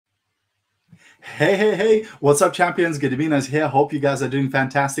Hey, what's up, champions? Gediminas here. Hope you guys are doing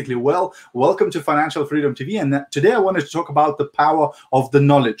fantastically well. Welcome to Financial Freedom TV. And today I wanted to talk about the power of the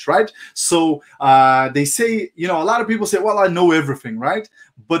knowledge, right? So they say, a lot of people say, well, I know everything, right?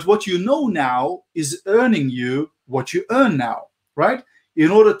 But what you know now is earning you what you earn now, right? In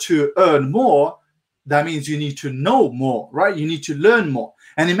order to earn more, that means you need to know more, right? You need to learn more.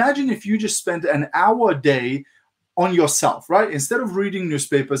 And imagine if you just spent an hour a day on yourself, right? Instead of reading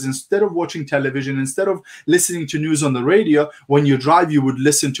newspapers, instead of watching television, instead of listening to news on the radio, when you drive, you would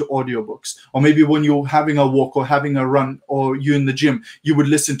listen to audiobooks. Or maybe when you're having a walk or having a run or you're in the gym, you would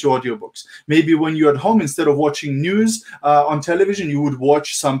listen to audiobooks. Maybe when you're at home, instead of watching news on television, you would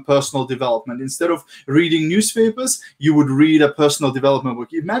watch some personal development. Instead of reading newspapers, you would read a personal development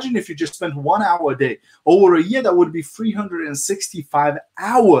book. Imagine if you just spent 1 hour a day. Over a year, that would be 365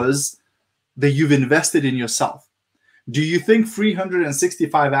 hours that you've invested in yourself. Do you think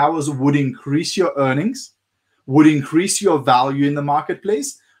 365 hours would increase your earnings, would increase your value in the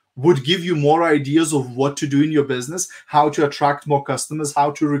marketplace, would give you more ideas of what to do in your business, how to attract more customers, how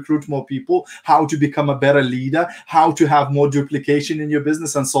to recruit more people, how to become a better leader, how to have more duplication in your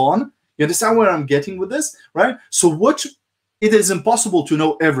business, and so on? You understand where I'm getting with this, right? So it is impossible to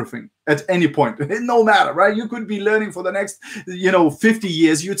know everything at any point, no matter, right? You could be learning for the next, 50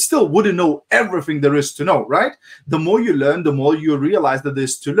 years. You still wouldn't know everything there is to know, right? The more you learn, the more you realize that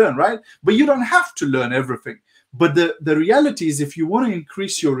there's to learn, right? But you don't have to learn everything. But the reality is, if you want to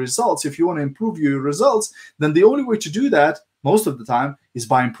increase your results, if you want to improve your results, then the only way to do that most of the time is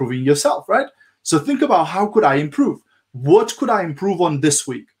by improving yourself, right? So think about, how could I improve? What could I improve on this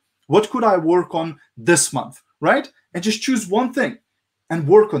week? What could I work on this month, right? And just choose one thing and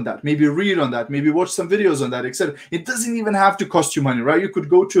work on that. Maybe read on that, maybe watch some videos on that, etc. It doesn't even have to cost you money, right? You could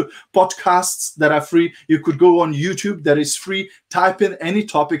go to podcasts that are free. You could go on YouTube that is free. Type in any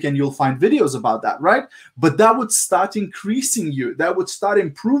topic and you'll find videos about that, right? But that would start increasing you. That would start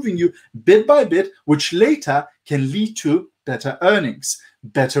improving you bit by bit, which later can lead to better earnings,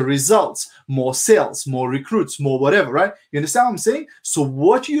 better results, more sales, more recruits, more whatever, right? You understand what I'm saying? So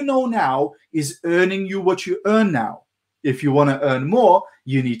what you know now is earning you what you earn now. If you want to earn more,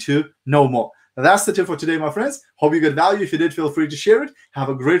 you need to know more. That's the tip for today, my friends. Hope you got value. If you did, feel free to share it. Have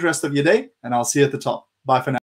a great rest of your day, and I'll see you at the top. Bye for now.